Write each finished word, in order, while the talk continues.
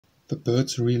The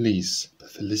Bird's Release by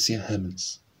Felicia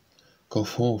Hemans. Go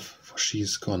forth, for she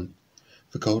is gone.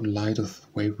 The golden light of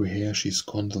wavy hair, she is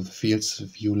gone to the fields of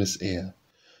viewless air.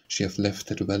 She hath left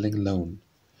the dwelling lone.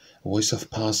 A voice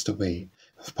hath passed away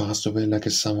like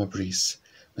a summer breeze,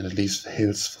 when it leaves the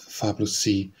hills for the far blue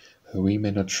sea, where we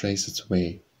may not trace its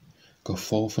way. Go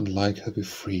forth and like her be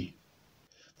free.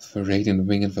 With the radiant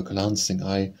wing and the glancing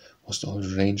eye, was all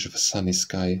the range of a sunny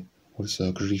sky. What is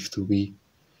her grief to we?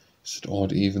 Is it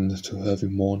aught even to her we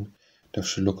mourn? Doth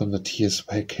she look on the tears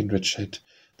by her kindred shed?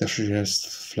 Doth she rest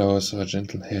the flowers of her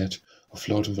gentle head, or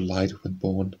float in the light wind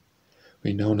borne?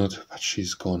 We know not, but she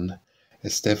is gone.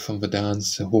 A step from the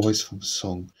dance, a voice from the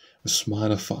song, a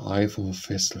smile of the eye from the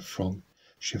festal throng.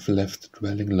 She hath left the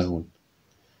dwelling lone.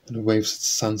 And the waves at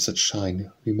sunset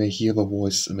shine, we may hear the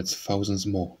voice amidst thousands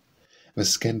more. The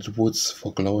scanted woods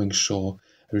for glowing shore,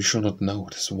 and we shall not know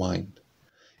this wine.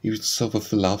 Even so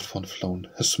with the loved one flown,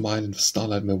 her smile in the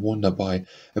starlight may wander by,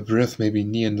 a breath may be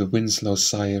near in the wind's low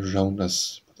sigh around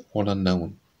us, but all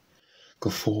unknown.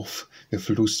 Go forth, we have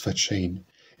loosed thy chain,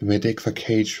 we may deck thy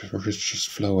cage with the richest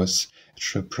flowers, it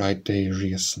shall bright day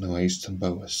rears no eastern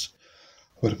bowers.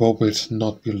 But thou wilt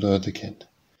not be lured again.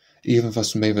 Even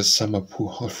thus may the summer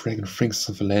pour all fragrant things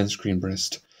on the land's green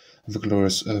breast, and the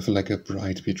glorious earth like a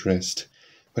bride be dressed,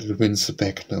 but it wins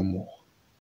back no more.